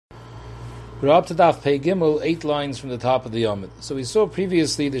We're up to Daf Pei Gimel, 8 lines from the top of the Yomid. So we saw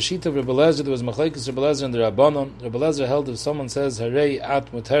previously the sheet of Rebbe Lezer. There was Machlekes Rebbe Lezer and the Rabbanon. Rebbe Lezer held if someone says Harei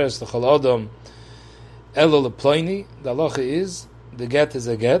at muteres l'chol adam elo leploini, the halacha is the get is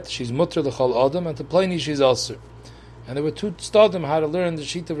a get. She's muter l'chol adam, and to ploini she's also. And there were two stadim how to learn the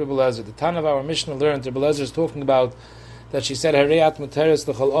sheet of Rebbe Lezer. The Tan of our Mishnah learned Rebbe Lezer is talking about that she said Harei at muteres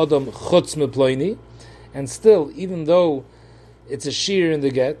l'chol adam chutz meploini, and still, even though it's a shear in the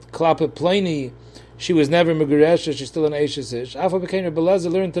get, klape pleni, she was never meguresha, she's still an eishes ish. Alpha became Rebbe Lezer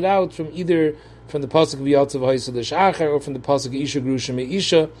learned it out from either from the pasuk v'yatzav ha'isad l'shachar or from the pasuk isha grusha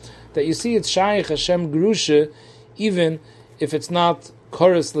me'isha, that you see it's shaykh Hashem grusha, even if it's not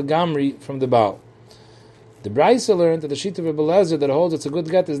chorus legamri from the Baal. The Brisa learned that the sheet of Rebbe Lezer that holds it's a good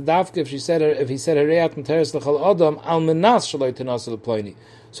get is dafka if he said Hareyat Materis l'chal Adam al menas shaloi tenasa l'ploini.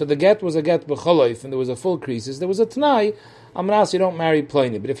 So the get was a get b'choloif and there was a full creases. There was a t'nai al menas you don't marry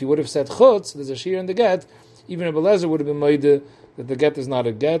ploini. But if you would have said chutz, there's a shear in the get, even Rebbe Lezer would have been made that the get is not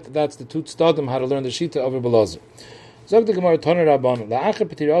a get. That's the tut stadim how to learn the sheet of Rebbe Lezer. Zog the Gemara Toner Rabbanu la'achar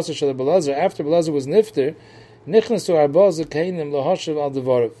petirasa shel Rebbe Lezer after Rebbe Lezer was nifter nichnasu arba zakeinim lahashav al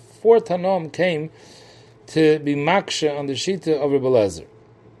devar. 4 tanom came to be maksha on the shita of Rebbe Lezer.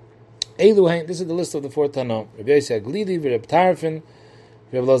 Eluhain, this is the list of the 4 Tanom. Rabbi Yossi Aglidi, Rebbe Tarfin,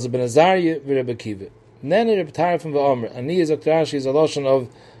 Rebbe Lezer ben Azariah, Rebbe Kiva. Then Rebbe Tarfin v'Omer. Ani is Oktrashi is a lotion of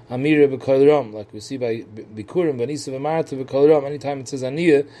Amir b'Kol Ram, like we see by Bikurim, Benisa v'Marta b'Kol Ram. Anytime it says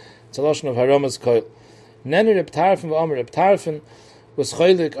Aniyah, it's a lotion of Haramas Kol. Then Rebbe Tarfin v'Omer. Rebbe Tarfin was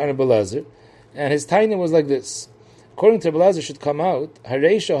cholik on Rebbe Lezer, and his taina was like this. According to Rebbe Lezer, should come out,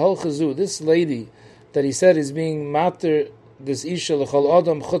 Hareisha hol chazu, this lady that he said is being mater this isha l'chol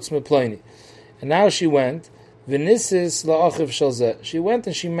adam chutz meploini, and now she went v'nisis la'achiv shalzeh. She went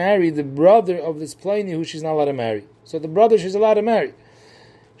and she married the brother of this ploni who she's not allowed to marry. So the brother she's allowed to marry.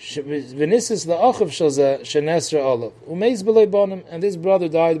 V'nisis la'achiv shalzeh shenesra olav umeis b'loy bonim, and this brother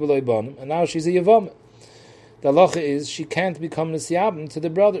died b'loy bonim, and now she's a yavam. The halacha is she can't become nisiyabim to the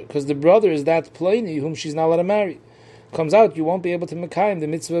brother because the brother is that ploni whom she's not allowed to marry. Comes out you won't be able to mekayim the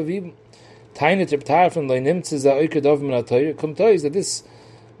mitzvah of ibn. Tainet Reb Tarfon loynimtzes a oikad of min atayr. Kumtoy is that this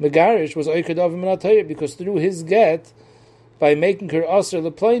megarish was oikad of min atayr because through his get, by making her aser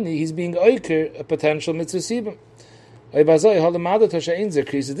leploni, he's being oiker a potential mitzvah sibim. Oibazoi halamada tosha inzer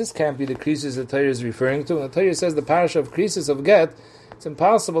krisis. This can't be the krisis the Torah is referring to. And the Torah says the parasha of krisis of get. It's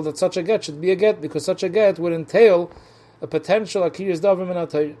impossible that such a get should be a get because such a get would entail a potential akiris davar min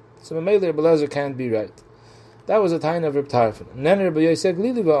atayr. So Mamele Rebbe Lezer can't be right. That was a time of Reb Tarfon. And then Rebbe Yossi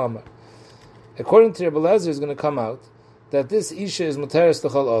Aglili v'Amar. According to Rebbe Lezer, is going to come out that this Isha is Materis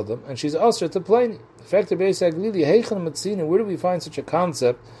L'chol Adam, and she's Asher to Ploni. In fact, Rebbe Yossi Aglili, Heichen Matzina, where do we find such a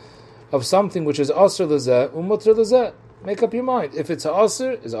concept of something which is Asher L'zeh, Mutter L'zeh? Make up your mind. If it's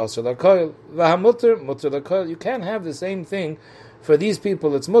Asher, is Asher L'koil. V'hamutter, Mutter L'koil. You can't have the same thing. For these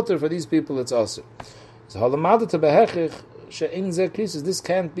people, it's Mutter. For these people, it's Asher. So Halamada to Behechich, She'in Zeh Krisis. This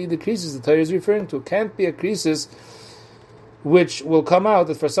can't be the Krisis the Torah is referring to. It can't be a Krisis which will come out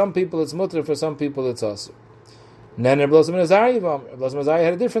that for some people it's mutter, for some people it's also. Then Rebbe Lezer ben Azariah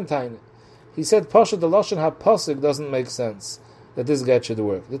had a different time. He said, Pasha the Lashon HaPasuk doesn't make sense that this get should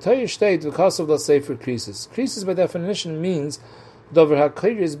work. The Torah state because of the sefer krisis. Krisis by definition means dover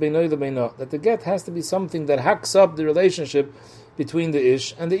hakiris beinoi lebeino, that the get has to be something that hacks up the relationship between the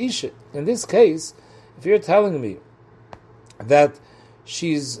ish and the isha. In this case, if you're telling me that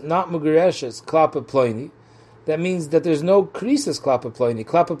she's not mugereshes klapa ploni, that means that there's no krisis klapa ploni.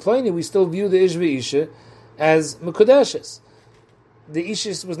 Klapa ploni, we still view the ishva isha as mekudeshes. The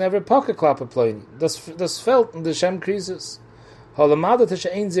ishis was never pocket klapa ploni. Das felt in the shem krisis. Halamada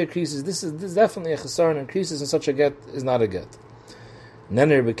t'she'ein zeh krisis. This is definitely a chesaron, and krisis in such a get is not a get. And then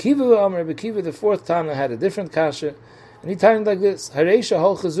Rebbe Kiva, the 4th Tana, had a different kasha, and he timed like this: Hareisha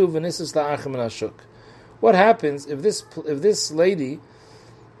hol chazu v'nisis la'achem ashuk. What happens if this lady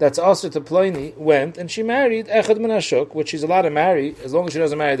that's also to Ploni went and she married Echad min Ashuk, which she's allowed to marry as long as she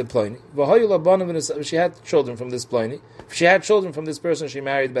doesn't marry the Ploni. If she had children from this Ploni, if she had children from this person she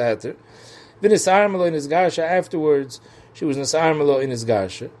married Beheter, V'nisar Malo in his Garsha, afterwards she was Nisar Malo in his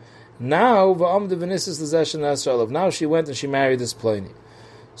Garsha. Now V'amda V'nisis L'zeshen Nasralov. Now she went and she married this Ploni.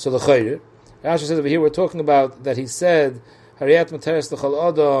 So the Chayre, Rashi says over here we're talking about that he said Hariyat Materes L'chol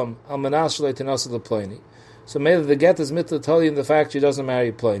Adam Al Manas Shalei Tenasa L'Ploni. So maybe the get is mitla totally in the fact she doesn't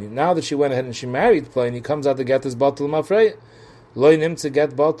marry Ploni. Now that she went ahead and she married Ploni, comes out the get is batul mafrei. Loy nimtze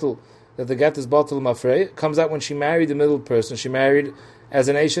get batul, that the get is batul mafrei. Comes out when she married the middle person. She married as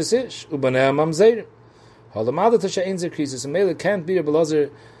an eishes ish ubanei mamzeir. Halamada t'she'ein zeh krisis. And maybe it can't be Rebbe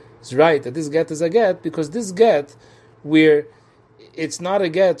Lezer is right that this get is a get because this get where it's not a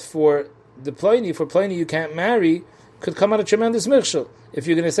get for the Pliny, for Pliny you can't marry, could come out a tremendous michshel. If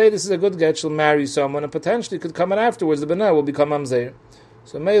you're going to say this is a good get, she'll marry someone, and potentially could come out afterwards, the B'nai will become Mamzer.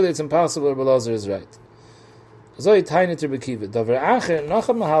 So maybe it's impossible Rebbe Elazar is right. So tiny to Rebbe Kiva. Davar acher,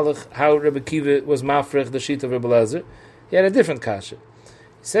 nacham mahalach, how Rebbe Kiva was mafrech the sheet of Rebbe Elazar, he had a different kasha. He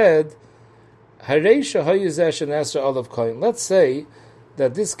said, let's say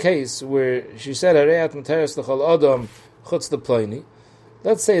that this case where she said Harei materes l'chol adam chutz the Pliny,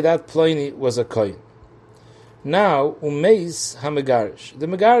 let's say that Pliny was a kohen. Now umeis hamegarish, the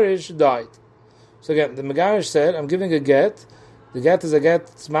megarish died. So again, the megarish said, I'm giving a get. The get is a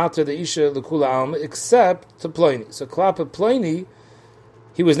get smater the isha l'kula alma except to Pliny. So klapa Pliny,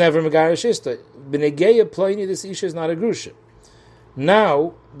 he was never megarish ishta. B'negeya Pliny, this isha is not a grusha.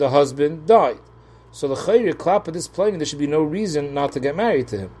 Now the husband died. So the chayre klapa this Pliny, there should be no reason not to get married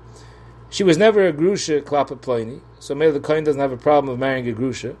to him. She was never a grusha klapa Pliny, so maybe the kohen doesn't have a problem of marrying a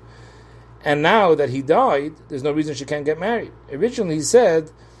grusha. And now that he died, there's no reason she can't get married. Originally he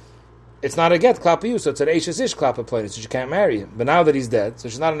said, it's not a get klapa you, so it's an eishes ish klapa Pliny, so she can't marry him. But now that he's dead, so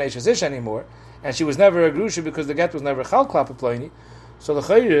she's not an eishes ish anymore, and she was never a grusha because the get was never chal klapa Pliny, so the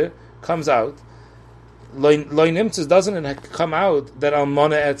chayre comes out, loy nimtzes doesn't come out that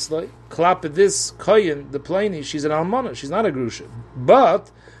almana etzloi, klapa this kohen, the Pliny, she's an almana, she's not a grusha.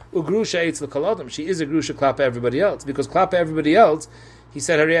 But, ugrusha eitz l'kol adam, she is a grusha klapa everybody else, because klapa everybody else, he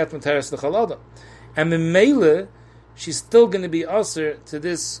said harei materes l'chol adam. And memele, she's still going to be aser to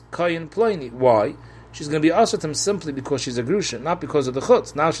this kohen Pliny. Why? She's going to be aser to him simply because she's a grusha, not because of the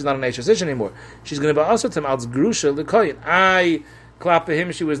chutz. Now she's not an eishes anymore. She's going to be aser to him als grusha the kohen. I klapa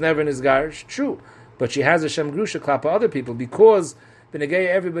him, she was never in his garish. True, but she has a shem grusha klapa other people because b'negei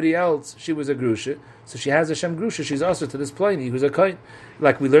everybody else she was a grusha. So she has a shem grusha. She's aser to this Pliny who's a kohen.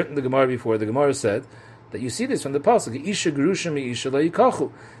 Like we learned in the Gemara before. The Gemara said that you see this from the pasuk, Isha grusha mi Isha la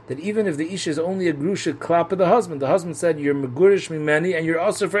yikachu, that even if the Isha is only a grusha klapa the husband said, you're megurish mi many, and you're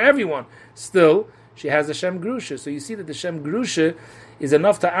also for everyone. Still, she has a shem grusha. So you see that the shem grusha is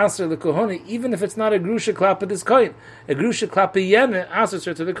enough to answer the kohoni, even if it's not a grusha klapa this kohen. A grusha klapa yene answers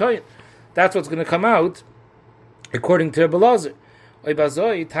her to the kohen. That's what's going to come out, according to Rebbe Elazar. Oy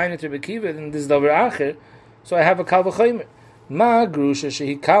bazoi, tiny to Rebbe Kiva, in this davar acher, so I have a kal v'chomer. Ma grusha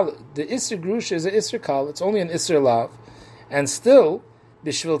shehi kal. The isser grusha is an isser kal. It's only an isser lav, and still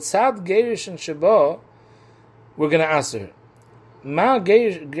b'shvil tzad geirish and shaba, we're going to answer her. Ma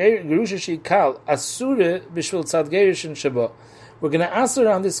grusha shehi kal asura b'shvil tzad geirish and shaba. We're going to answer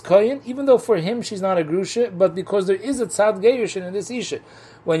her on this kohen, even though for him she's not a grusha, but because there is a tzad geirish in this isha.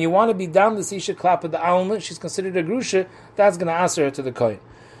 When you want to be down this isha klapa the alma, she's considered a grusha. That's going to answer her to the kohen.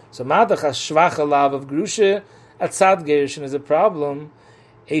 So madach shvacha lav of grusha. At tzad gerishin is a problem.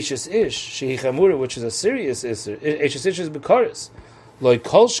 Eishes ish shehi chamura, which is a serious isser. Eishes ish is bekaris loy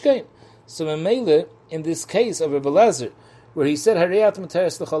kolshkein. So memele in this case of Rebbe Elazar, where he said harei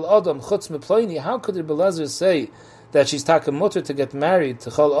materes l'chol adam chutz Pliny, how could Rebbe Elazar say that she's taka mutter to get married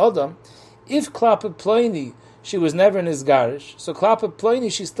to chol adam if klapa Pliny she was never in his garish? So klapa Pliny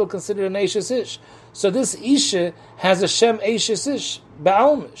she's still considered an eishes ish. So this isha has a shem eishes ish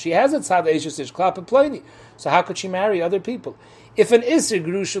ba'alma. She has a tzad eishes ish klapa Pliny. So how could she marry other people? If an Isser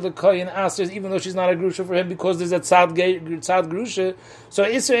grusha the kohen asers, even though she's not a grusha for him, because there's a tzad grusha, so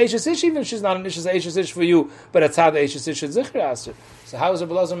Isser eishes ish, even if she's not an Isser eishes ish for you, but a tzad eishes ish is zichra aser. So how is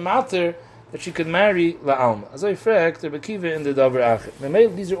Rebbe Elazar matter that she could marry la'alma? As I fragt, Rebbe Kiva in the davar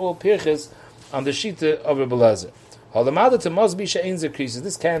acher. These are all pirches on the shita of Rebbe Elazar. Halamada to must be she'ein zekrisis.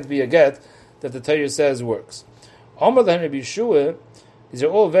 This can't be a get that the Torah says works. Amar lahem Rebbe Yeshua. These are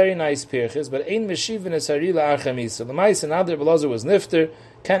all very nice pirches, but ein meshivin es harila archamisa. The ma'is and other Rebbe Elazar was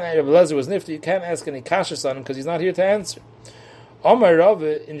nifter. You can't ask any kashas on him because he's not here to answer. Omar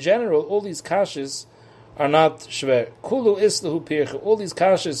Rava, in general, all these kashas are not shver. Kulu islahu pirche. All these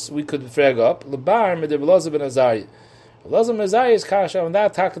kashas we could frag up. Lebar med Rebbe Elazar ben Azariah. Rebbe Elazar ben Azariah's kasha on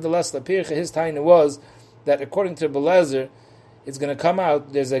that taka the less la pirche. His taina was that according to Rebbe Elazar, it's going to come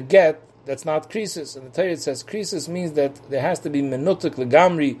out. There's a get that's not krisis, and the Torah says krisis means that there has to be menutik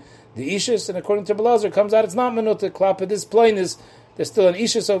legamri the ishus, and according to Rebbe Elazar comes out it's not menutik klapa this plainness. There's still an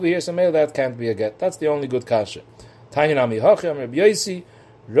ishus over here, so maybe that can't be a get. That's the only good kasha. Tanya nami hacham Rabbi Yosi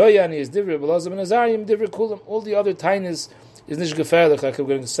royani is divrei Rebbe Elazar ben Azariah divrei kulam. All the other tainas is nish gefährlich. Like we're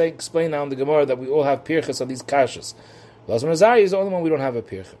going to explain now in the Gemara that we all have pirchas on these kashas. Rebbe Elazar ben Azariah is the only one we don't have a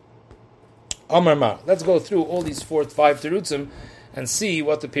pircha. Amar ma. Let's go through all these 4 to 5 terutzim and see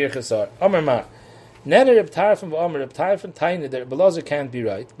what the pirchas are. Amar ma. Nene Reb Tarfon v'Amar Reb Tarfon taina that Rebbe Elazar can't be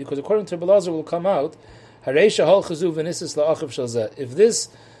right, because according to Rebbe Elazar will come out, Hareisha hol chazu v'nisis la'achav shel zeh. If this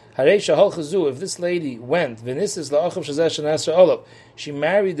If this lady went, she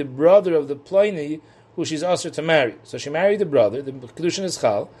married the brother of the Pliny who she's asked to marry. So she married the brother, the Kedushin is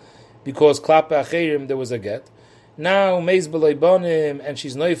Chal, because Klape Acherim there was a get. Now, Meiz B'loi Bonim, and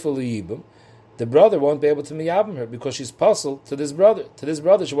she's Neufel Yibum, the brother won't be able to miyabim her because she's puzzled to this brother. To this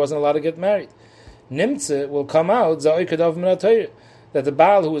brother, she wasn't allowed to get married. Nimtze will come out, Za'oikadav Minatayr, that the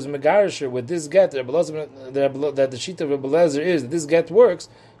Baal who is Megarisher with this get, that the sheet of Rebbe Lezer is, that this get works,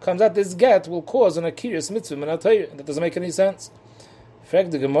 comes out this get will cause an Akiris Mitzvah Minatayr. That doesn't make any sense.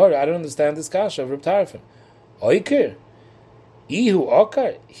 Frag the Gemara, I don't understand this kasha of Reb Tarfon. Oiker. Ihu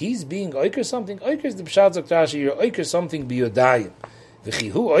Okar, he's being Oiker something. Oiker is the Pshat Zok you're Oiker something biyodayim.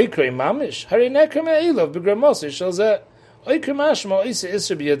 V'chihu Oiker mamish, hare nekra me'elov b'gramosir shalzeh. Oiker mashma oise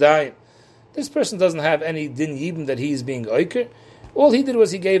isra biyodayim. This person doesn't have any din yibim that he is being Oiker. All he did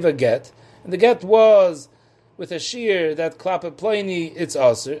was he gave a get, and the get was with a shear that Klape Pliny, it's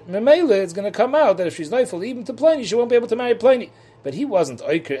aser. Memele, it's going to come out that if she's neifel even to Pliny, she won't be able to marry Pliny. But he wasn't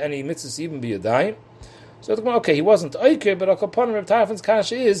Oiker any mitzvahs even biyodayim. So okay, he wasn't Oiker, but Akaponim Reb Tarfon's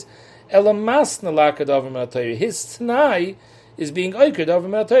kasha is Elamasna Lakad over Minatayr. His Tanai is being Oiker over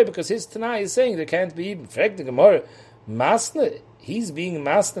Minatayr because his Tanai is saying there can't be even Frek the Gemara. Masna, he's being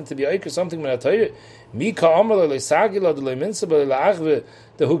Masna to be Oiker something Minatayr. Mika Amr le Sagila de le Minsaba le Achve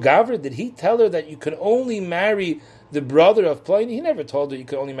the Hugavra. Did he tell her that you can only marry the brother of Pliny? He never told her you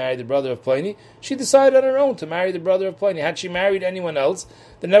could only marry the brother of Pliny. She decided on her own to marry the brother of Pliny. Had she married anyone else,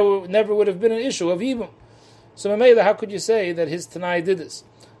 then never would have been an issue of Ibum. So Mamela, how could you say that his Tanai did this?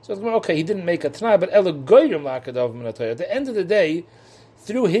 So okay, he didn't make a Tanai, but Ela Goyrim Lakadav Minatayr. At the end of the day,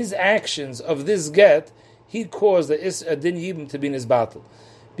 through his actions of this get, he caused a din yibum to be in his battle.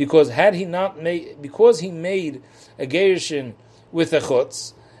 Because he made a gerushin with a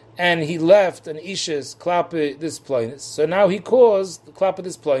chutz, and he left an ishes klape this plainis. So now he caused the klape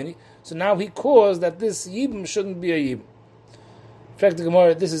this plaini. So now he caused that this yibum shouldn't be a yibum. In fact, the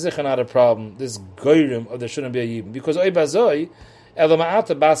Gemara, this is not a problem. This goyrim of there shouldn't be a yibum because oibazoi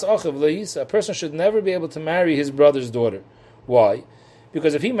elama'ata bas ochav leisa. A person should never be able to marry his brother's daughter. Why?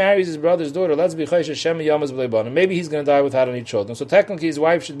 Because if he marries his brother's daughter, let's be chaysha shemi yamas b'leibana. Maybe he's going to die without any children. So technically, his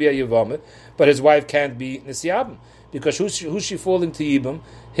wife should be a yavama, but his wife can't be nisiyabim because who's she falling to yibum?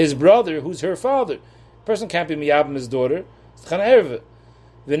 His brother, who's her father. A person can't be miyabim his daughter. It's chan erve.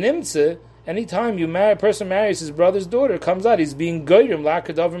 V'nimtze. Anytime a person marries his brother's daughter, comes out he's being goyrim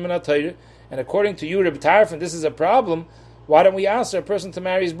lakadav minatayr. And according to you, Reb Tarfon, this is a problem. Why don't we ask a person to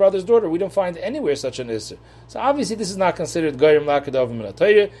marry his brother's daughter? We don't find anywhere such an issur. So obviously this is not considered goyrim lakadav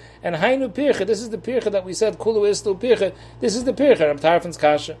minatayr. And hainu pircha, this is the pircha that we said kulu istu pircha. This is the pircha Reb Tarfon's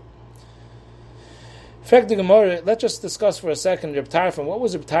kasha. In fact, the Gemara, let's just discuss for a second Reb Tarfon. What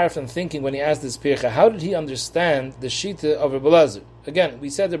was Reb Tarfon thinking when he asked this pircha? How did he understand the shita of Rebbe Lezer? Again, we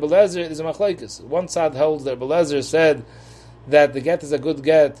said Rebbe Lezer is a machlokes. One side holds that Rebbe Lezer said that the get is a good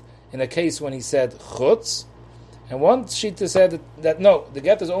get in a case when he said chutz, and one shita said that no, the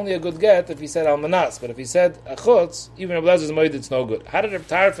get is only a good get if he said almanas, but if he said a chutz, even Rebbe Lezer's moed, it's no good. How did Reb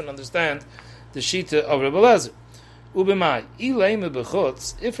Tarfon understand the shita of Rebbe Lezer? Ubemai, ileime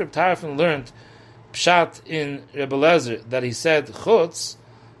bechutz, if Reb Tarfon learned pshat in Rebbe Lezer that he said chutz,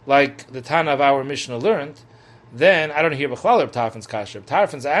 like the Tana of our Mishnah learned, then I don't hear B'chlal Reb Tarfon's kasha. Reb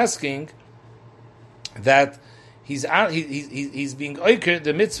Tarfon's asking that he's being oiker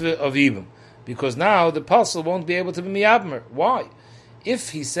the mitzvah of Yibum, because now the apostle won't be able to be miyabmer. Why?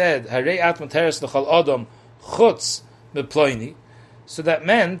 If he said Harei at materes l'chal adam chutz meploini, so that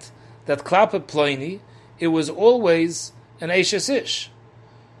meant that klape ploini it was always an eishes ish.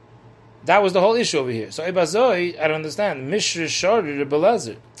 That was the whole issue over here. So Ibazoi, I don't understand. Mishra Shari Rebbe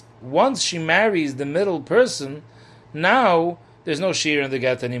Lezer. Once she marries the middle person, now there's no shear in the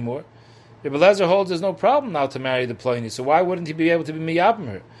get anymore. Rebbe Lezer holds there's no problem now to marry the Pliny. So why wouldn't he be able to be miyabim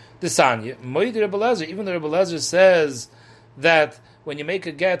her? The Sanya, Moed Rebbe Lezer, even though Rebbe Lezer says that when you make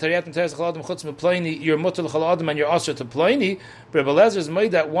a get, you're mutter l'chal and you're usher to Pliny, Rebbe Lezer's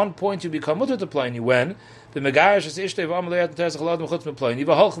made at one point you become mutter to Pliny. When? Once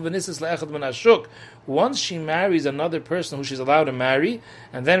she marries another person who she's allowed to marry,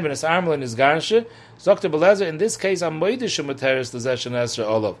 and then when it's armel is garshe, Dr. Belezer, in this case,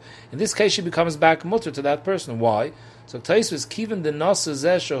 in this case, she becomes back mutter to that person. Why? So Taisvis kiven the nasa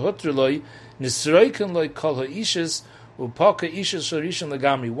zesha hutrloi nisroiken loy kol ha'ishes upaka ishes sharishon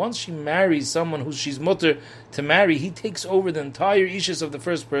legamri. Once she marries someone who she's mutter to marry, he takes over the entire ishes of the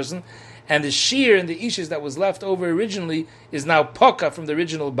first person, and the shear and the ishes that was left over originally is now paka from the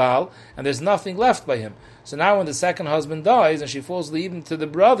original Baal, and there's nothing left by him. So now when the second husband dies and she falls even to the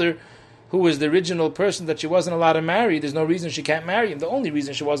brother, who was the original person that she wasn't allowed to marry, there's no reason she can't marry him. The only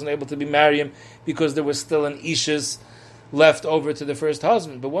reason she wasn't able to marry him because there was still an Ishus left over to the first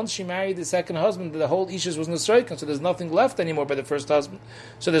husband. But once she married the second husband, the whole Ishus was Nesroikan, so there's nothing left anymore by the first husband.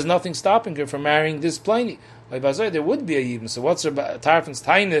 So there's nothing stopping her from marrying this Pliny. There would be a Yibam. So what's her Tarfan's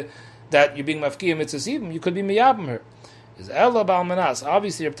Taina that you're being Mafkiyah Mitzvah Yibam? You could be Miyabim her. Is Ella Bal Manas.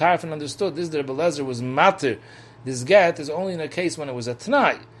 Obviously, Reb Tarfon understood this, that Rebbe Lezer was matter. This get is only in a case when it was a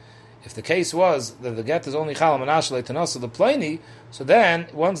Tanai. If the case was that the get is only Chal Manash Leitanasa the Pliny, so then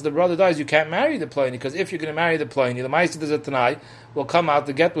once the brother dies, you can't marry the Pliny, because if you're going to marry the Pliny, the Ma'aseh is a Tanai will come out.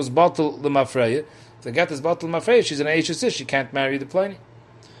 The get was Batal L'Mafreya. If the get is Batal L'Mafreya, she's an Eishes, she can't marry the Pliny.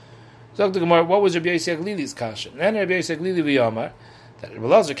 So the Gemara, what was Rabbi Yossi Aglili's kasha? And then Rabbi Yossi Aglili v'yamar that Rabbi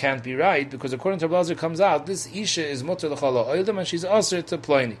Lezer can't be right, because according to Rabbi Lezer comes out this Isha is mutter l'chala oilam and she's aser to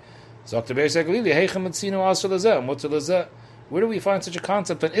Pliny. So Rabbi Yossi Aglili heichem etzinu aser lazeh mutter lazeh. Where do we find such a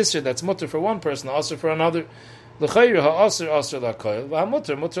concept, an Isra that's mutter for one person, asr for another? L'chayr ha'asr asr la'koil,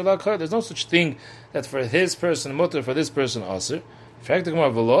 v'ha'mutter mutter la'koil. There's no such thing that for his person mutter, for this person asr. In fact, the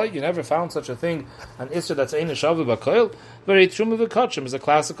Gemara v'loy, you never found such a thing, an Isra that's ein shavu b'koil. Very truma v'kachim is a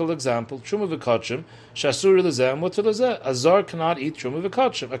classical example. Truma v'kachim, shasur l'zeh, mutter l'zeh. A zar cannot eat truma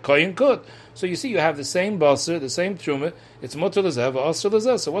v'kachim. A koyin could. So you see, you have the same basar, the same truma. It's mutter l'zeh v'asr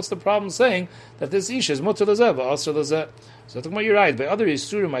l'zeh. So what's the problem saying that this isha is mutter l'zeh v'asr l'zeh? So I think you're right. By other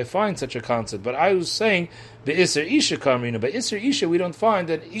Yisurim I find such a concept, but I was saying Be'isr Isha Kamrina. By Isr Isha we don't find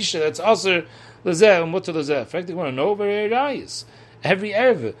that Isha that's Asr Lazeh and Mutter Lazeh. In fact, they want to know very rayis. Every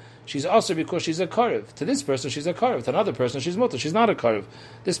Erev she's Asr because she's a Karev. To this person she's a Karev. To another person she's Mutter. She's not a Karev.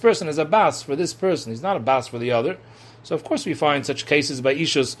 This person is a Bas for this person. He's not a Bas for the other. So of course we find such cases by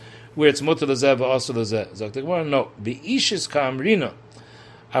Ishas where it's Mutter Lazeh Asr Lazeh. So they want to know Be'ishas Kamrina.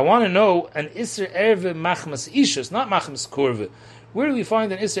 I want to know an Isser Erve Machmas Ishus, not Machmas Kurve. Where do we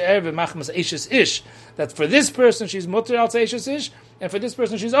find an Isser Erve Machmas Ishus Ish? That for this person she's Mutter Al Ishus Ish, and for this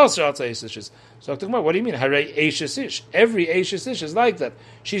person she's also Al Ishus Ish. So what do you mean? Hare Ishus Ish. Every Ishus Ish is like that.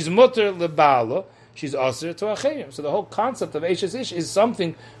 She's Mutter Lebala, she's Aser to Achayim. So the whole concept of Ishus Ish is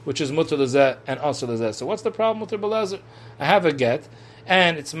something which is Mutter Lezeh and Aser Lezeh. So what's the problem with Rebbe Lezer? I have a get,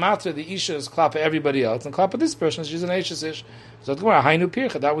 and it's matter the Isha is klapa everybody else, and klapa this person, she's an Ishus Ish. So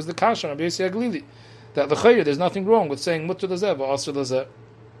that was the kasha on Rabbi Yossi Aglili. That l'chayr, there's nothing wrong with saying mutter lazeh or asr lazeh.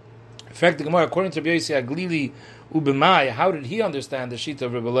 In fact, the Gemara, according to Rabbi Yossi Aglili ubemai, how did he understand the shita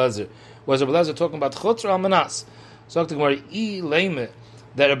of Rabbi Lezer? Was Rabbi Lezer talking about chutz or almanas? So the Gemara, leime,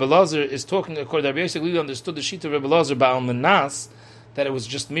 that Rabbi Lezer is talking, according to Rabbi Yossi Aglili, understood the shita of Rabbi Lezer by almanas, that it was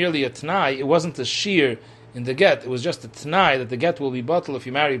just merely a t'nai, it wasn't a shear in the get, it was just a t'nai that the get will be bottle if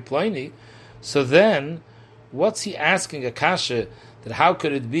you marry Pliny. So then, what's he asking a kasha that how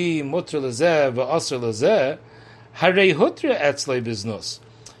could it be mutter lazeh v'asr lazeh? Harei hutra etzlei biznus.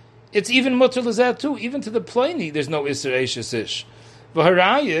 It's even mutter lazeh too. Even to the Pliny, there's no iser eishes ish.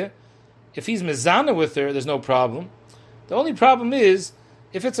 V'haraya, if he's mezana with her, there's no problem. The only problem is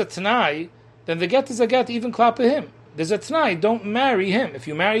if it's a t'nai, then the get is a get even klapa him. There's a t'nai, don't marry him. If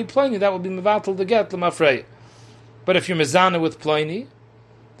you marry Pliny, that will be mevatel the get l'mafrei. But if you're mezana with Pliny,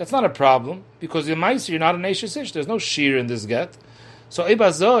 that's not a problem, because the Meiser, you're not an Eishes Ish. There's no shear in this get. So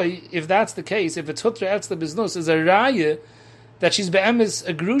Ibazoi, if that's the case, if it's Hutra Etzla Biznus, is a Raya that she's Be'emes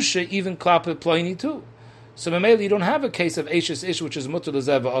a Grusha, even Klapa Pliny too. So Mamela, you don't have a case of Eishes Ish, which is Mutter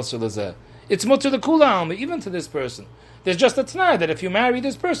Lazeh V'asr Lazeh. It's Mutter the Kula Alma, even to this person. There's just a T'nai that if you marry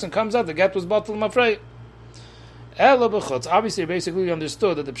this person, comes out, the get was Batal Mafrei. Ela B'chutz, obviously, basically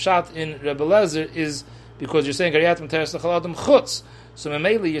understood that the Pshat in Rebbe Lezer is because you're saying Gariyat M'teres L'chaladam Chutz. So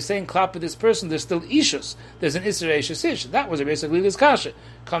Mamela, you're saying klap with this person, there's still Ishus. There's an Isra Eishes Ish. That was basically this kasha.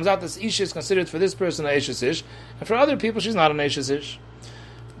 Comes out this Ish is considered for this person an Eishes Ish, and for other people she's not an Eishes Ish.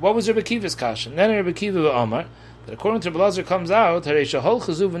 What was Rebbe Kiva's kasha? And then Rebbe Kiva v'Amar, that according to Rebbe Lezer comes out,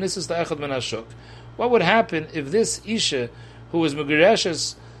 what would happen if this Isha, who was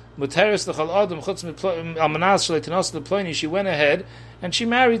Megireshes, Muteres l'chal adam chutz almanas shleitinos lePliny, she went ahead and she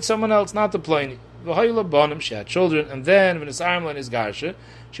married someone else, not the Pliny. V'hoyla bonim, she had children, and then when it's Armla is Garsha,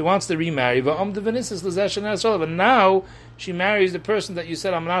 she wants to remarry. V'om de v'nisis l'zeshen esrol, but now she marries the person that you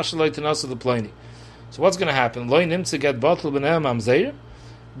said almanas shleitinos lePliny. So what's going to happen? Loy nimtze get bottle b'nehem amzeir.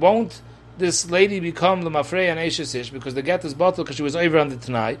 Won't this lady become l'mafrei and eishes ish because the get is bottle because she was over on the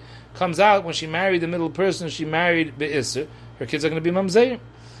Tanai? Comes out when she married the middle person, she married be'isr. Her kids are going to be mamzeir.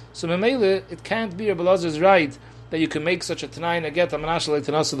 So Mamela, it can't be Rebbe Lezer's right that you can make such a Tanai and a get Amanashal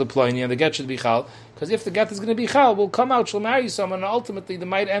Tanasa the Pliny and the get should be Chal. Because if the get is going to be Chal, will come out, she'll marry someone, and ultimately there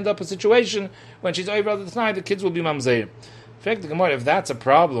might end up a situation when she's over the Tanai, the kids will be Mamzeir. In fact, the Gemara, if that's a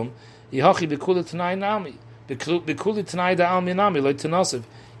problem, Yihachi Bikuli Tanai Nami. Bikuli Tanai da Almi Nami, like Tanasiv.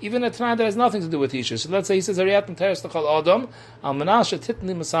 even a Tanai that has nothing to do with Isha. So let's say he says, Harei at Muteres L'chol Adam, Al Menashe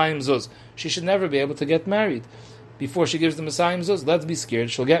Titni Masayim Zuz. She should never be able to get married. Before she gives the Masayim Zuz, let's be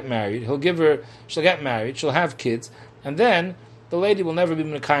scared, she'll get married, she'll get married, she'll have kids, and then the lady will never be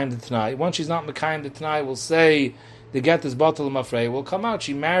Mekayim the Tanai. Once she's not Mekayim the Tanai, we'll say, the get is Batal Mafrei will come out.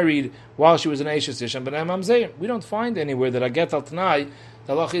 She married while she was an Eishes Ish and B'nai Mamzerim. We don't find anywhere that a get al Tanai,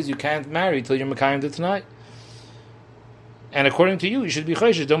 the halach is you can't marry till you're Mekayim the Tanai. And according to you should be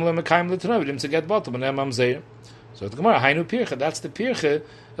Chayshish, don't let Mekayim the Tanai, to get Batal B'nai Mamzerim. So the Gemara, Hainu Pircha, that's the Pircha,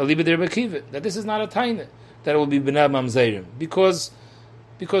 Aliba der Bekiva, that this is not a Taina, that it will be B'nai Mamzerim. Because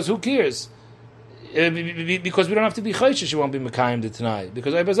who cares? Because we don't have to be Chayshish, she won't be Mekayim the Tanai.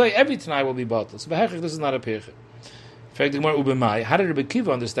 Because every Tanai will be Batal. So Behechik, this is not a Pircha. How did Rabbi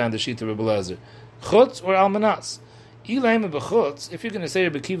Kiva understand the sheet of Rabbi Lezer? Chutz or Almanas? If you're going to say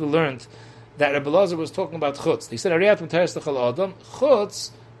Rabbi Kiva learned that Rabbi Lezer was talking about chutz, he said, Ariyat Muteres L'chol Adam,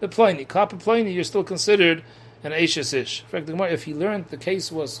 chutz, the pliny, klapa pliny, you're still considered an Eishes Ish. If he learned the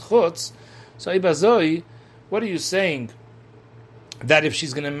case was chutz, so Ibazoi, what are you saying? That if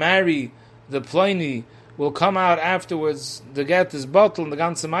she's going to marry the pliny, will come out afterwards, the get is bottle and the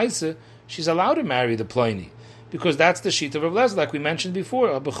ganze meise, she's allowed to marry the pliny. Because that's the sheet of Rabbi Lezer, like we mentioned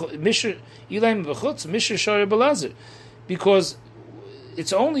before. Because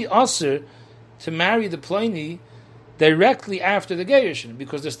it's only usher to marry the pliny directly after the Gerishin,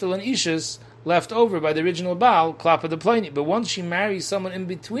 because there's still an Ishus left over by the original Baal, Klapa the pliny. But once she marries someone in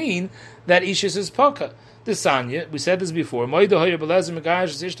between, that Ishus is Paka. The Sanya, we said this before. Like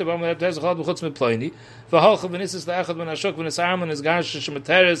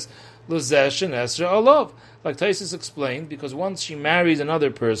Taisus explained, because once she marries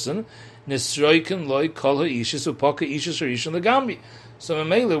another person, so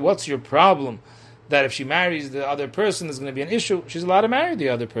Mamela, what's your problem? That if she marries the other person, there's going to be an issue. She's allowed to marry the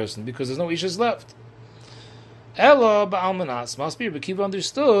other person because there's no issues left. Elo ba'almanas. Must be Rabbi Kiva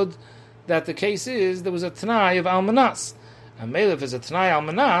understood that the case is there was a Tanai of almanas. And Mamela, if there's a Tanai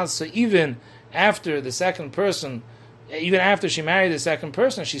almanas, so even after the second person, even after she married the second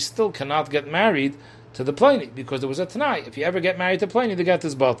person, she still cannot get married to the pliny, because there was a Tanai. If you ever get married to pliny, the get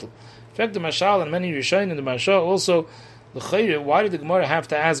is bottle. In fact, the Mashal and many Rishonim in the Mashal also, why did the Gemara have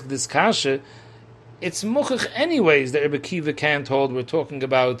to ask this kasha? It's muchach anyways that Rabbi Kiva can't hold. We're talking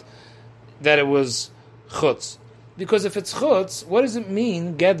about that it was chutz. Because if it's chutz, what does it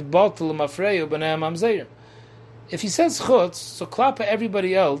mean, get bottle mafreyo b'nei mamzerim? If he says chutz, so klapa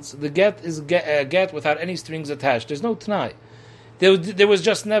everybody else, the get is get without any strings attached. There's no Tanai. There was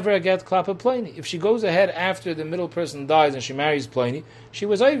just never a get klapa pliny. If she goes ahead after the middle person dies and she marries pliny, she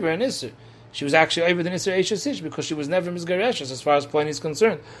was over an isser. She was actually over the isser eishes ish because she was never misgareshes as far as pliny is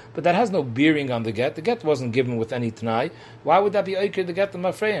concerned. But that has no bearing on the get. The get wasn't given with any Tanai. Why would that be oiker the get the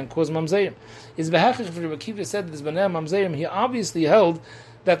mafrei and cause mamzerim? Is behachich if Rabbi Kiva said that this b'nei mamzerim, he obviously held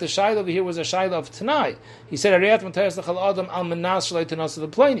that the shayla over here was a shayla of Tanai. He said, Ariyat Muteres L'chol Adam al menas shalei tenas the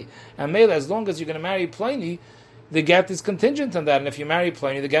pliny. And mele, as long as you're going to marry pliny, the get is contingent on that, and if you marry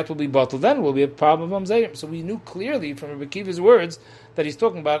pliny, the get will be bottled. Then will be a problem of Mamzerim. So we knew clearly from Rabbi Kiva's words that he's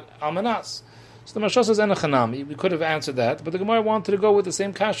talking about Almanas. So the Mashal says Enochanami. We could have answered that, but the Gemara wanted to go with the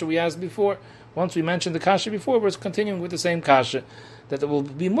same kasha we asked before. Once we mentioned the kasha before, we're continuing with the same kasha, that there will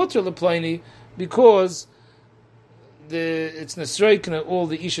be mutter lepliny because it's nesreikin, all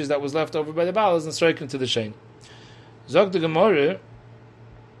the issues that was left over by the Baal is nesreikin to the shein. Zog the Gemara.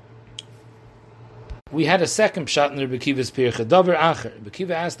 We had a second pshat in Rabbi Kiva's pircha. Davar acher. Rabbi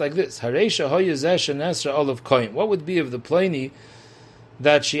Kiva asked like this: Hareisha hoyezeh nesra olav koyin. What would be if the pliny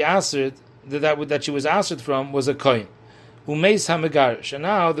that she answered that she was answered from was a koyin? Umeis hamegarish, and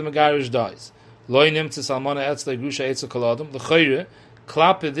now the megarish dies. Loinim tzesalmana etzle grusha etzel koladam. L'chayre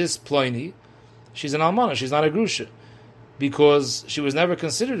klape this pliny. She's an almana. She's not a grusha because she was never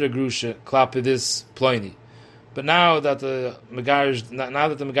considered a grusha. Klape this pliny. But now that the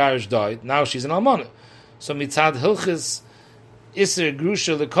megarish died, now she's an almana. So mitzad hilchis iser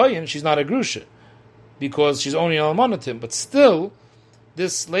grusha lekoyin, she's not a grusha because she's only an almanatim. But still,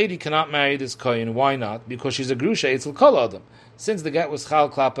 this lady cannot marry this koyin. Why not? Because she's a grusha etzel kol adam. Since the get was chal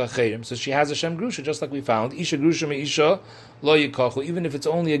klapa chayim, so she has a shem grusha, just like we found. Isha grusha me isha lo yikachu. Even if it's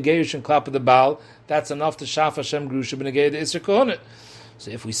only a gerish and klapa the baal, that's enough to shafa shem grusha b'negei the iser kohonit.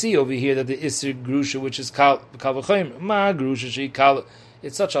 So if we see over here that the Isser Grusha, which is Kal V'Chaim, Ma Grusha She Kal,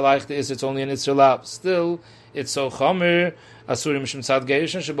 it's such a like the Isser, it's only an Isser Lab. Still, it's so Chomer, Asurim Shem Tzad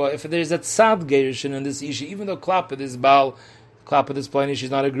Gerishin Shabbat. If there's a Tzad Gerishin in this Isha, even though Klapa this Baal, Klapa this pliny,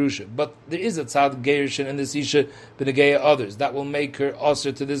 she's not a Grusha. But there is a Tzad Gerishin in this Isha, B'Negeya others. That will make her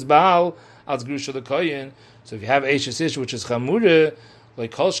Osir to this Baal, as Grusha the Koyin. So if you have Eishes Isha, which is Chamura,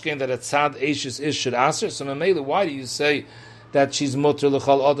 like kolshkein that a tzad eishes ish should aser. So Mamela, why do you say that she's mutter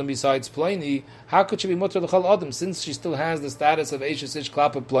l'chal adam besides Pliny? How could she be mutter l'chal adam since she still has the status of eishes ish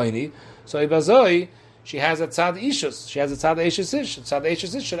klapa Pliny? So ibazoi, she has a tzad ishus. She has a tzad eishes ish. Tzad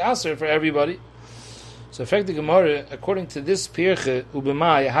eishes ish should aser for everybody. So, in fact, the Gemara, according to this pirche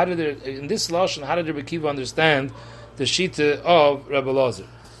ubemai, in this lashon, how did Rebbe Kiva understand the shita of Rebbe Lazar?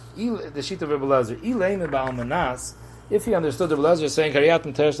 The shita of Rebbe Lazar. Ileim ba'almanas. If he understood Rebbe Lazar saying Hariyat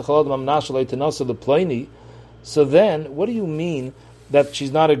Materes L'Chol Adam Amnash Leitenasa L'Pliny, so then what do you mean that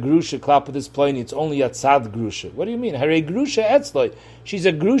she's not a grusha klap of this Pliny? It's only a tzad grusha. What do you mean? Hare grusha etzloi. She's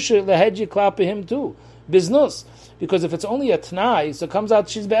a grusha lehedji klap of him too. Biznus. Because if it's only a tnai, so it comes out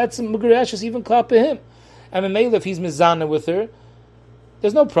she's be'etzim mugreshes even klap of him. And Mamela, if he's mizana with her,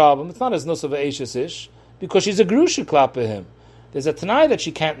 there's no problem. It's not as nus of a eishes ish, because she's a grusha klap of him. There's a Tanai that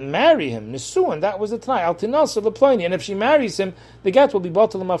she can't marry him. Nisuan, that was the Tanai. Al tinasa leploni. And if she marries him, the get will be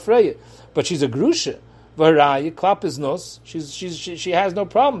batal mafreya. But she's a grusha. V'haraya, klap is nus. She has no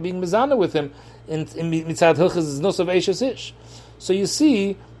problem being mizana with him in mitzad hilchas is nus of eishes ish. So you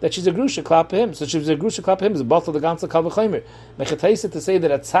see that she's a grusha klap him. So she's a grusha klap him is a batal the ganze kal v'chaymer. Mechatayse to say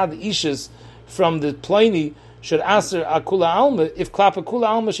that a tzad ishes from the Pliny should aser akula alma. If klap akula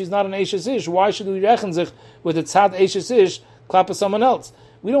alma, she's not an eishes ish. Why should we rechen sich with a tzad eishes ish? Klap of someone else.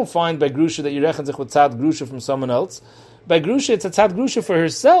 We don't find by grusha that you rechen sich with tzad grusha from someone else. By grusha, it's a tzad grusha for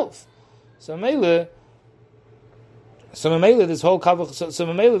herself. So Mamela, this whole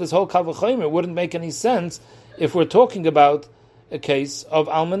kavachaymer wouldn't make any sense if we're talking about a case of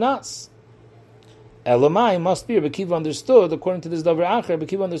almanas. Elamai must be. Rebbe Kiva understood, according to this davar acher, Rebbe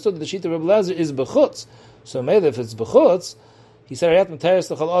Kiva understood that the shita of Rebbe Lezer is bechutz. So Mamela, if it's bechutz, he said, "Hayat materes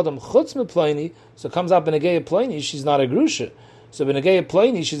l'chal adam chutz meploni." So it comes out benegeya ploni. She's not a grusha. So benegeya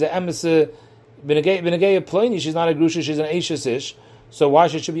ploni, she's a emes. Benegeya ploni, she's not a grusha. She's an eishes ish. So why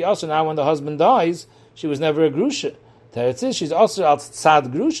should she be also now when the husband dies? She was never a grusha. Teretz is she's also al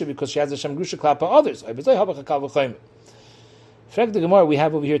tzad grusha because she has a shem grusha klapa others. Frag the Gemara, we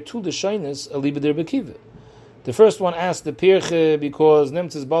have over here two deshoinis aliba der bekiva. The first one asked the pirche because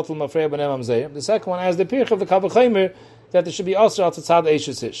nimtz is batal mafreya b'nem amzeir. The second one asked the pirche of the kavachaymer that there should be also al tzad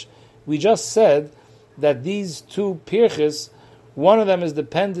eishes ish. We just said that these two pirches, one of them is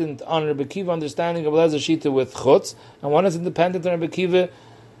dependent on Rebbe Kiva understanding of Lezer Shita with chutz, and one is independent on Rebbe Kiva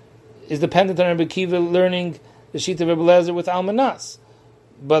learning the Shita of Rebbe Lezer with almanas.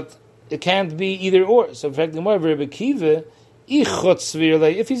 But it can't be either or. So in fact, the more of Rebbe Kiva,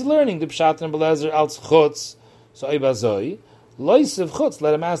 if he's learning the pshat and Rebbe Lezer als chutz, so ibazoi, loisiv chutz,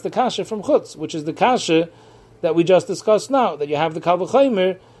 let him ask the kasha from chutz, which is the kasha that we just discussed now, that you have the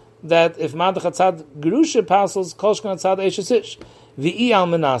kavachaymer, that if madach atzad gerusha passes, kolshkan atzad eishes ish. V'i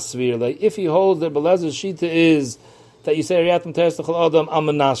almanas svirle, if he holds that Belezer's shita is that you say Ariyatim teres l'chol adam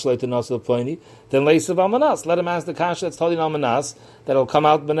almanas leitenos l'ploini, then leisav almanas. Let him ask the kasha that's told in almanas that'll come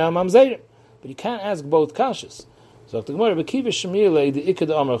out b'nei mamzeirim. But you can't ask both kashas. So the Gemara, Bekiva Shemirle, the Ikad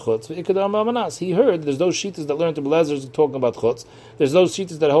Amar Chutz, the Ikad Amar Almanas. He heard there's those shitas that learn to Belezer's talking about Chutz. There's those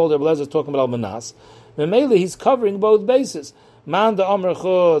shitas that hold that Belezer's talking about Almanas. Memele, he's covering both bases. Man the Amar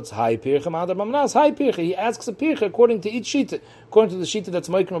Chutz, Hai Pircha, Man the Almanas, Hai Pircha. He asks a Pircha according to each shita. According to the shita that's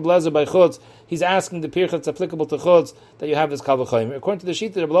Moikim Belezer by Chutz, he's asking the Pircha that's applicable to Chutz that you have this Kavachayim. According to the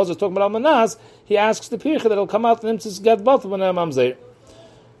shita that Belezer's talking about Almanas, he asks the Pircha that'll come out and him get both when Mamzeir.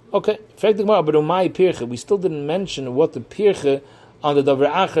 Okay, but we still didn't mention what the pirche on the davar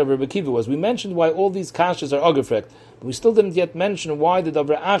acher of Rebbe Kiva was. We mentioned why all these kashas are agafrekt, but we still didn't yet mention why the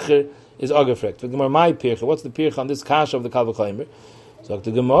davar acher is agafrekt. What's the pirche on this kasha of the kavachaymer? So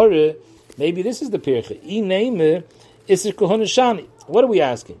the Gemara, maybe this is the pirche. What are we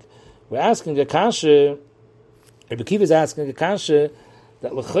asking? We're asking a kasha. Rebbe Kiva is asking a kasha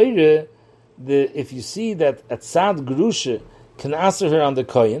that l'chayre, if you see that at tzad grusha can answer her on the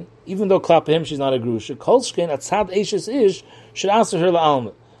koyin, even though klap him she's not a grusha. Kolshkein at tzad eishes ish should answer her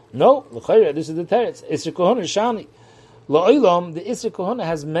la'alma. No, l'chayra, this is the teretz. Isra kohona shani. La'olam, the Isra kohona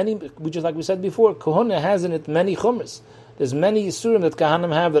has many, just like we said before, kohona has in it many chumras. There's many yisurim that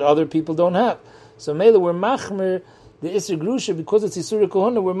kahanim have that other people don't have. So mele, we're machmer the Isra grusha because it's Isra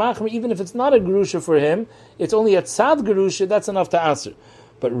kohona. We're machmer even if it's not a grusha for him. It's only a tzad grusha. That's enough to answer.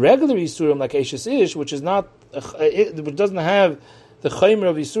 But regular yisurim like eishes ish, which is not, which doesn't have the chaymer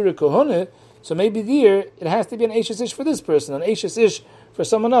of Yisura Kohona, so maybe there it has to be an Eishes Ish for this person. An Eishes Ish for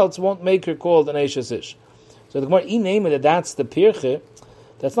someone else won't make her called an Eishes Ish. So the Gemara name it that's the pirche.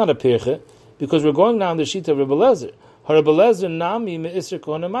 That's not a pirche because we're going down the sheet of Rebbe Lezer. Rebbe Lezer nami me'isra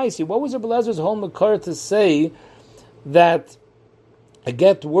kohona ma'isi. What was Rebbe Lezer's whole makar to say that a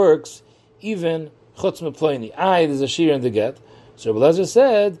get works even chutz me'ploini? There's a shir in the get. So Rabbi Elazar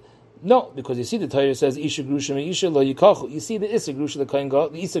said, no, because you see the Torah says Isha Grusha me Isha lo yikachu. You see the Issa Grusha the Kohen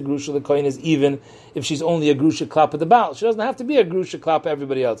got. The Issa Grusha the Kohen is even if she's only a Grusha klap of the Baal. She doesn't have to be a Grusha klap of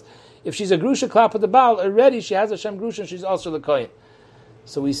everybody else. If she's a Grusha klap of the Baal, already she has a Shem Grusha and she's also the Kohen.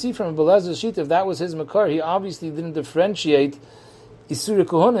 So we see from Belazar's sheet, if that was his makar, he obviously didn't differentiate Isura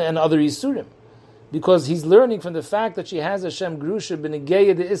Kohuna and other Isurim. Because he's learning from the fact that she has a Shem Grusha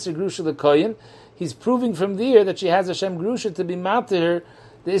b'negeya the Issa Grusha the Kohen. He's proving from there that she has a Shem Grusha to be mater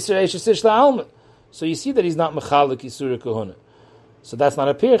the Isra Eishesish La'alma. So you see that he's not Mechalik Isura Kohuna. So that's not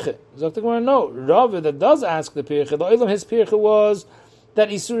a Pirche. Zok the Gemara, no. Rava that does ask the Pirche, the Olam his Pirche was that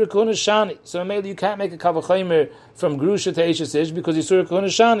Isura Kohuna Shani. So maybe you can't make a Kavachaymer from Grusha to Eishesish because Isura Kohuna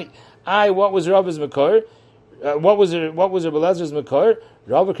Shani. What was Rava's Makar? What was Rabbi Elazar's Makar?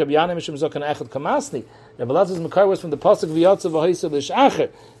 Rava Krabiyana Mishum Zokan Echad Kamasni. Rabbi Elazar's Makar was from the Pasuk V'yatzav V'hoisa L'Shacher.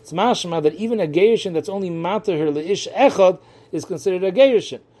 It's mashma that even a Gerishin that's only matter her L'Ish Echad is considered a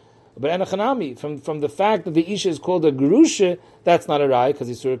Gerishin. But Enochanami, from the fact that the Isha is called a Gerusha, that's not a Rai, because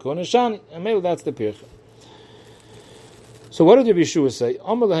he's Surah Kohana Shani. And maybe that's the Pircha. So what did Rabbi Yeshua say?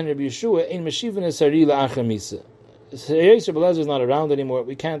 Amar Lahan Rabbi Yeshua, Ein Meshivin Esari La'achar Misa. Rabbi Elazar is not around anymore.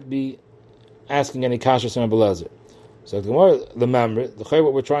 We can't be asking any kashas from Rabbi Elazar. So the Gemara, the Mamre,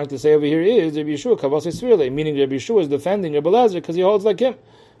 what we're trying to say over here is Rabbi Yeshua Kavasei Svirle, meaning Rabbi Yeshua is defending Rabbi Elazar because he holds like him.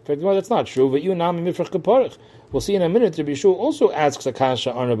 In fact, that's not true. But you nami mifrach kaparich. We'll see in a minute. Rabbi Yeshua also asks a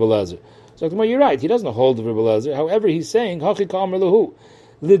kasha on Rabbi Elazar. So you're right. He doesn't hold of Rabbi Elazar. However, he's saying hachi ka'amar lahu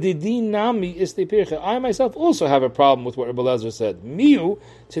lididi nami isti pircha. I myself also have a problem with what Rabbi Elazar said. Miu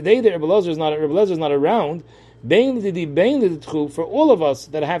today that Rabbi Elazar is not around. Bein lididi bein liditchu for all of us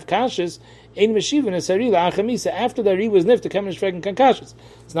that have kashas. Ein meshivin esari la'achamisa. After the Ari was nifta kemen shvegen kan kashas.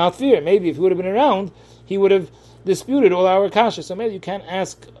 It's not fair. Maybe if he would have been around, he would have disputed all our kasha. So maybe you can't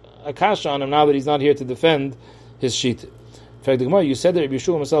ask a kasha on him now that he's not here to defend his shita. In fact, the Gemara, you said that Rabbi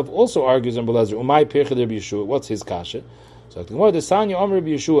Yeshua himself also argues on Belazar. Umay pircha Rabbi Yeshua. What's his kasha? So the Gemara, the Sanya Omer Rabbi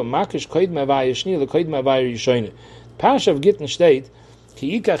Yeshua, Makish koid mevaya shni lekoid mevaya yishoyne. Pasha of Gitin state,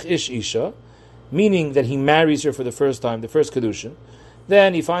 ki ikach ish isha, meaning that he marries her for the first time, the first kedushin.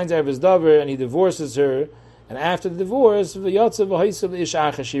 Then he finds out his davar and he divorces her. And after the divorce,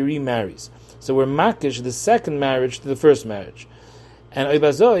 she remarries. So we're makish the second marriage to the first marriage. And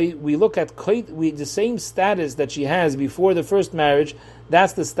Oibazoi, we look at the same status that she has before the first marriage,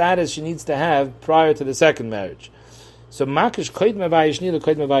 that's the status she needs to have prior to the second marriage. So makish koid mavayishni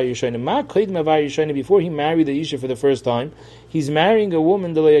lekoid mavayishoni. Ma koid mavayishoni, before he married the Isha for the first time, he's marrying a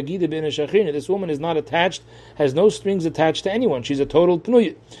woman, the le'agida bin shachrina. This woman is not attached, has no strings attached to anyone. She's a total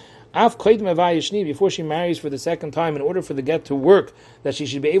pnuyah. Af koid mavayishni, before she marries for the second time, in order for the get to work, that she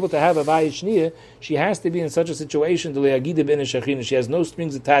should be able to have a vayishniya, she has to be in such a situation, the le'agida bin shachrina. She has no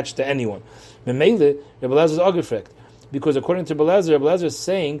strings attached to anyone. Memele, Rabbi Elazar's agrifekt. Because according to Rabbi Elazar is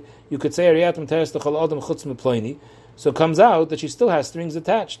saying, you could say Ariyatim teres l'chol adam chutz meploini. So it comes out that she still has strings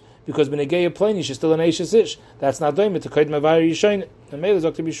attached, because b'negeya pleni she's still an eishes ish. That's not doing it to koid mavayir yishayin. And maybe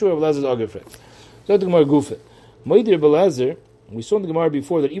Dr. Bishur Rabbi Elazar's agrifekt. So the Gemara gufa. Moedir Rabbi Elazar. We saw in the Gemara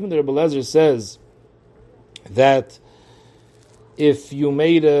before that even the Rabbi Elazar says that if you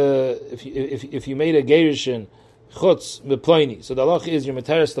made a gerishin chutz meploini, so the halach is you're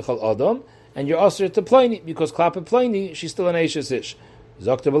materes l'chol adam and you're aser to ploni, because klapa ploni she's still an eishes ish.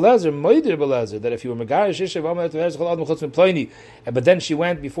 Zokter Belazar, Moedir Belazar, that if you were megarish isha v'amet materes l'chol adam chutz meploini, but then she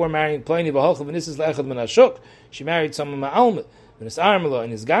went before marrying ploni v'halcha v'nisis le'echad min hashuk, she married someone ma'almet. And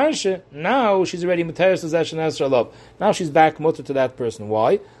his garsha, now she's already materes l'zeshen esra love. Now she's back mutter to that person.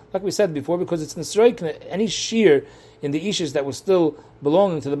 Why? Like we said before, because it's nisroikin. Any shear in the ishas that was still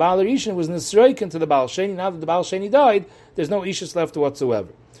belonging to the Baal Rishon was nisroikin to the Baal Sheni. Now that the Baal Sheni died, there's no ishas left whatsoever.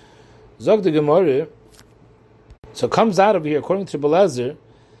 Zog the Gemara. So it comes out over here, according to Belazar,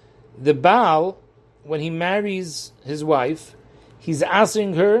 the Baal, when he marries his wife, he's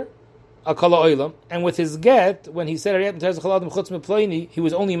asking her a kala oilam, and with his get, when he said he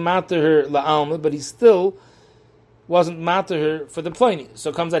was only matter her la'alma, but he still wasn't matter her for the ploini.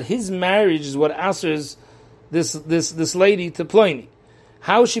 So it comes out his marriage is what answers this lady to ploini.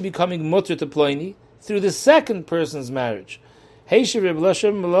 How is she becoming mutter to ploini? Through the second person's marriage. Where do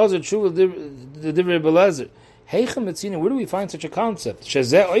we find such a concept?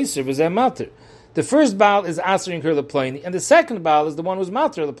 The first Baal is answering her the plani, and the second Baal is the one who's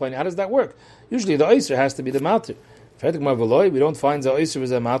matter the plani. How does that work? Usually the Oyser has to be the matter. We don't find the Oyser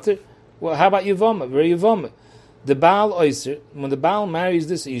as a matter. Well, how about Yavama? Very Yavama. The Baal Oyser, when the Baal marries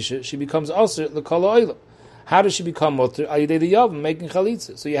this Isha, she becomes Oyser the Kala Oilam. How does she become mutter? Ayidei the Yavam, making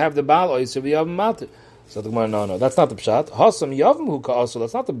Chalitza. So you have the Baal Oyser, the Yavam matter. So the Gemara, no, that's not the pshat. Hasam yavim hu ka'asur.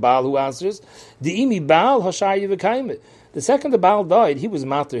 That's not the Baal who answers. Di'imi Baal hashar yivekayim. The second the Baal died, he was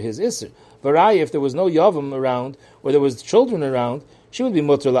matter his isser. Varai, if there was no yavim around, or there was children around, she would be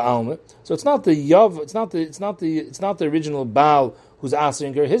mutter la'alma. So it's not the yav. It's not the original Baal who's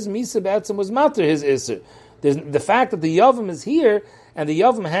answering her. His misa be'etzim was matter his isser. The fact that the yavim is here and the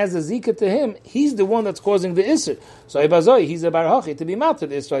yavim has a zika to him, he's the one that's causing the isser. So ibazoi, he's a barhachi to be matter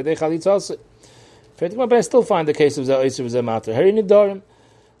the isser. They chalitzase. But I still find the case of Za'isr was a matter. Hari nidarim,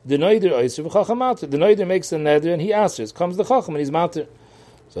 the noider Isr v'chacham matter. The noider makes a neder and he answers. Comes the chacham and he's matter.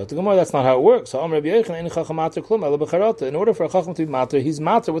 So the Gemara, that's not how it works. So Amr Rabbi Yochanan, any chacham matter klum ela b'charata. In order for a chacham to be matter, he's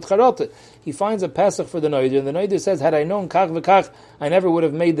matter with charata. He finds a pesach for the noider, and the noider says, "Had I known kach v'kach, I never would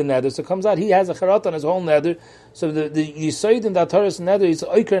have made the neder." So it comes out he has a charata on his whole neder. So the yisoid in that Taurus neder is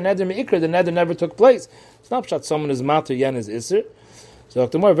oiker neder meikr. The neder never took place. It's not pshat someone is matter yen is isr. So the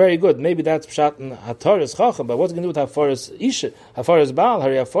Gemara, very good. Maybe that's pshat in Hataris Chacham, but what's it going to do with Hafaris Isha? Hafaris Baal,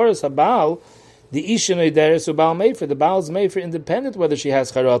 Hari Hafaris Habaal, the Isha Noideres who Baal Mefer. The Baal's Mefer independent whether she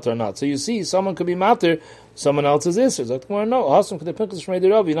has Charat or not. So you see, someone could be Mater, someone else is Isser. So the Gemara, no. Hasam could the Pinchas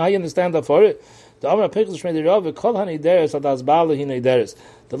Shmei Rav. You know how you understand that for it? The Amar Pinchas Shmei Rav, Kol HaNeideres Adas Baal Hi Noideres.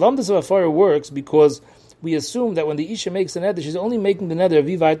 The Lamdas of Hafara works because we assume that when the Isha makes the neder, she's only making the neder of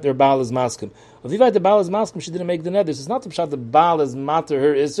Vivite their Baal is maskim. Of Vivite the Baal is maskim, she didn't make the neder. So it's not the pshat the Baal is matter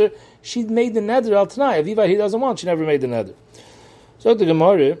her isser. She made the neder al Tanai. Of Vivite he doesn't want, she never made the neder. So the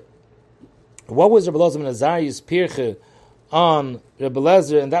Gemara, what was Rebbe Elazar ben Azariah's pirche on Rebbe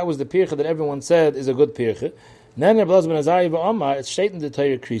Elazar, and that was the pirche that everyone said is a good pirche. Then Rebbe Elazar ben Azariah ba'amar, it's shaitan the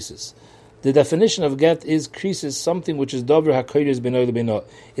Torah krisis. The definition of get is krisis, something which is dover hakoyres b'noy lebino.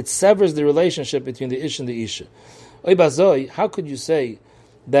 It severs the relationship between the ish and the isha. Oy bazoi, how could you say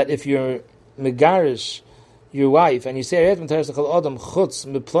that if you're megarish your wife and you say adam chutz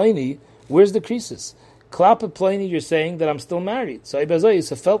meploini, where's the krisis? Klap ploni, you're saying that I'm still married. So oy bazoi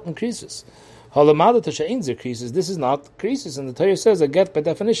is a felton krisis. Halamada t'sha'inzer krisis. This is not krisis, and the Torah says a get by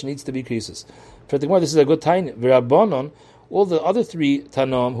definition needs to be krisis. For the Gemara, this is a good time. V'rabbanon. All the other three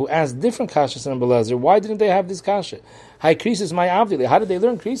Tanoim who asked different kashas than Belezer, why didn't they have this kasha? Hi, krisis my avdili. How did they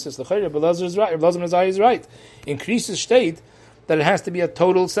learn krisis? The Chayr Belezer is right. Belezer Nazai is right. In krisis state that it has to be a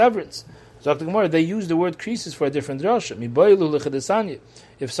total severance. So after Gemara, they use the word krisis for a different drasha. Miboilu l'chedesanya.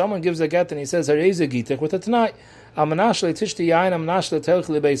 If someone gives a get and he says hareza gitech with a tanai, amanash le'tishti yain, amanash le'telch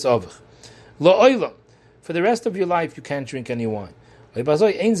le'beis avich. Lo'olam. For the rest of your life, you can't drink any wine. That's a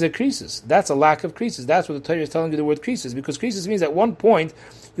lack of krisis. That's what the Torah is telling you the word krisis, because krisis means at one point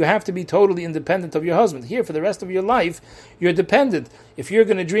you have to be totally independent of your husband. Here, for the rest of your life, you're dependent. If you're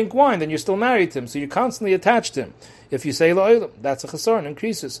going to drink wine, then you're still married to him, so you're constantly attached to him. If you say la'olam, that's a chasarn and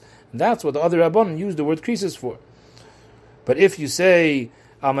krisis. That's what the other Rabbanan use the word krisis for. But if you say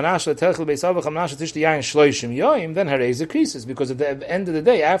then harei is a krisis, because at the end of the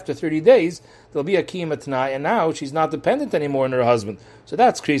day, after 30 days, there'll be a kiyum atnai, and now she's not dependent anymore on her husband. So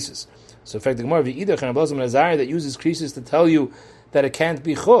that's krisis. So in fact, the Gemara that uses krisis to tell you that it can't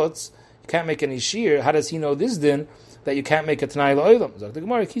be chutz, you can't make any shir. How does he know this din that you can't make a tanai la'olam? So the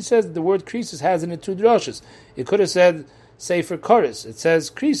Gemara, he says that the word krisis has in it two drashas. It could have said sefer koris. It says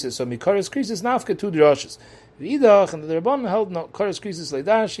krisis, so mikoris krisis nafka two drashas. V'idach, and the Rabbanan held no koris krisis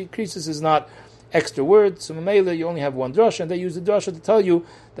leidashi. Krisis is not extra words. So Mamela, you only have one drasha, and they use the drasha to tell you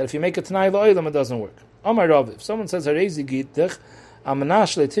that if you make a tanai la'olam, it doesn't work. Amar Rav, if someone says harezi gitech,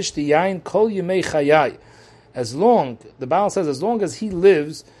 amanash le'tishti yain kol yemei chayai. As long, the Baal says, as long as he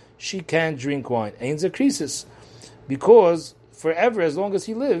lives, she can't drink wine. Ain't a krisis, because forever, as long as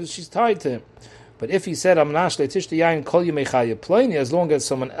he lives, she's tied to him. But if he said amanash le'tishti yain kol yemei chayai pleni, as long as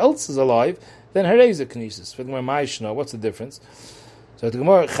someone else is alive, then hareza knesses. For the Gemara Maishna, what's the difference? So the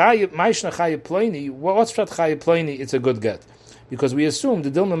Gemara Maishna Chayah Ploni. What's Pshat Chayah Ploni? It's a good get, because we assume the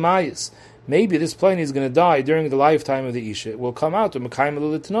Dilma Mayis. Maybe this Ploni is going to die during the lifetime of the Isha. It will come out to Mekayim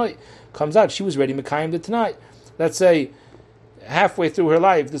Elul Tonight. Comes out, she was ready Mekayim the tonight. Let's say halfway through her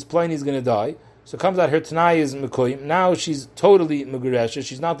life, this Ploni is going to die. So it comes out her Tanai is Mekayim. Now she's totally Meguresha.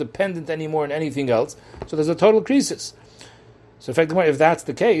 She's not dependent anymore on anything else. So there's a total krisis. So in fact, if that's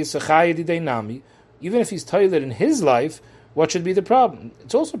the case, even if he's toilet in his life, what should be the problem?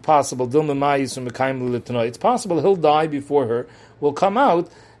 It's also possible, it's possible he'll die before her, will come out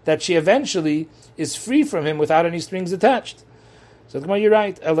that she eventually is free from him without any strings attached. So you're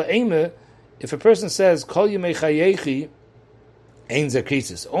right. If a person says, only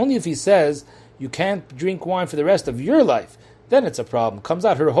if he says, you can't drink wine for the rest of your life, then it's a problem. Comes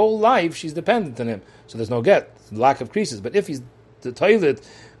out her whole life, she's dependent on him. So there's no get, lack of krisis. But if he's the toilet,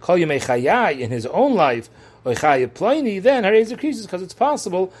 kol yemei chayai in his own life, or chayai ploni, then harei is a krisis, because it's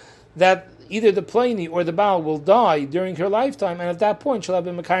possible that either the pleni or the Baal will die during her lifetime, and at that point she'll have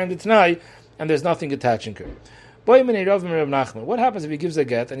been Mekayim the Tanai, and there's nothing attaching her. What happens if he gives a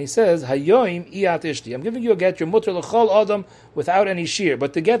get and he says, Hayoim iyat ishti, I'm giving you a get, you're mutter l'chol adam without any shear,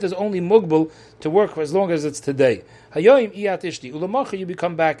 but the get is only mugbal to work for as long as it's today. Hayoim iyat ishti, ulamacha you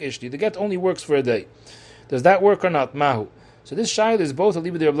become back ishti. The get only works for a day. Does that work or not? Mahu. So this shayla is both a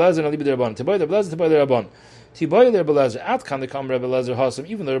libid Rebbe and a libid Rabban. Tiboy the Rebbe, Tiboy the Rabban. Tiboy the Rebbe at kan the kam Rebbe Hasam,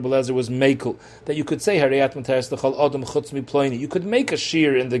 even though Rebbe was mekel, that you could say harayat materes l'chol adam chutz mi ploini. You could make a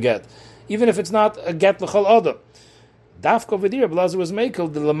shear in the get, even if it's not a get l'chol adam. Dafka over there, Blazer was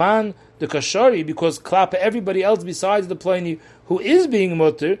makel the laman the kashari, because klapa everybody else besides the pleni who is being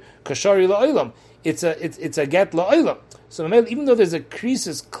mutter kashari la'olam. It's a get la'olam. So even though there's a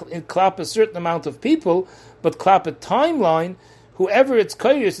creases in klapa a certain amount of people, but klapa timeline, whoever it's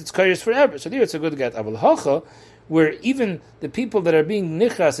kairis forever. So there it's a good get. Aval hacha, where even the people that are being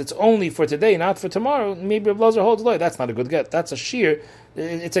nichras, it's only for today, not for tomorrow. Maybe Blazer holds loy. That's not a good get. That's a shear.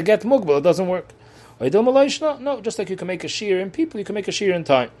 It's a get mugbal. It doesn't work. No, just like you can make a shear in people, you can make a shear in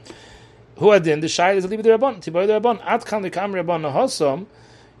time. Who adin the shayla is a libid Rabban, tiboy the Rabban, at kan lekam Rabban hasam.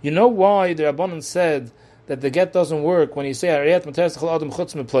 You know why the Rabbanan said that the get doesn't work when you say harayat materes l'chol adam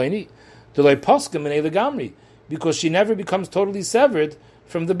chutz meploini? Delay paskim minei legamri, because she never becomes totally severed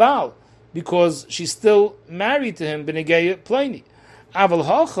from the Baal, because she's still married to him b'negeya ploini. Aval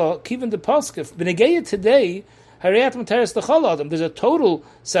hacha kiven the paskim b'negeya today harayat materes l'chol adam. There's a total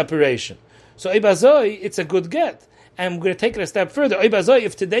separation. So Ibazoi, it's a good get. And we're going to take it a step further. Ibazoi,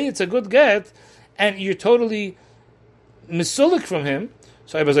 if today it's a good get, and you're totally misulik from him,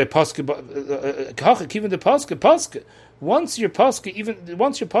 so Ibazoi, paske, even the paske. Once you're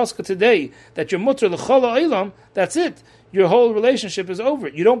paske today, that you're mutter l'chol ha'olam, that's it. Your whole relationship is over.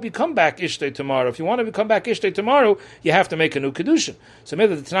 You don't become back ishtay tomorrow. If you want to become back ishtay tomorrow, you have to make a new kedushin. So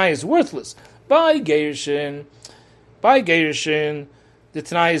maybe the Tanai is worthless. By Gerishin, the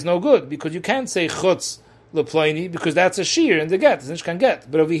Tanai is no good, because you can't say chutz leploini, because that's a shear in the get. The Nish can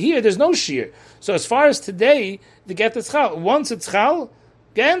get. But over here, there's no shear. So as far as today, the get is chal. Once it's chal,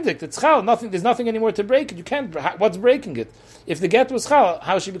 gendik, it's chal. There's nothing anymore to break it. You can't. What's breaking it? If the get was chal,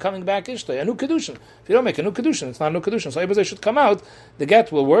 how is she becoming back ishtay? A new kedushin. If you don't make a new kedushin, it's not a new kedushin. So everybody should come out. The get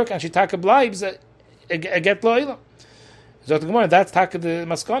will work, and she taka blibes a get lo'ilam. So the Gemara, that's taka the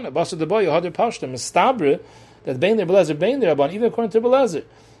maskana. Basu the boy, yohader pashta, mistabre, that bein der Belezer, bein der Rabban, even according to Belezer,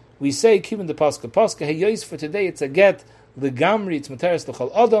 we say, given the Paska, hey yois, for today it's a get, the gamri, it's materes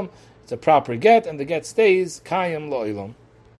l'chol adam, it's a proper get, and the get stays, kayam lo'ilam.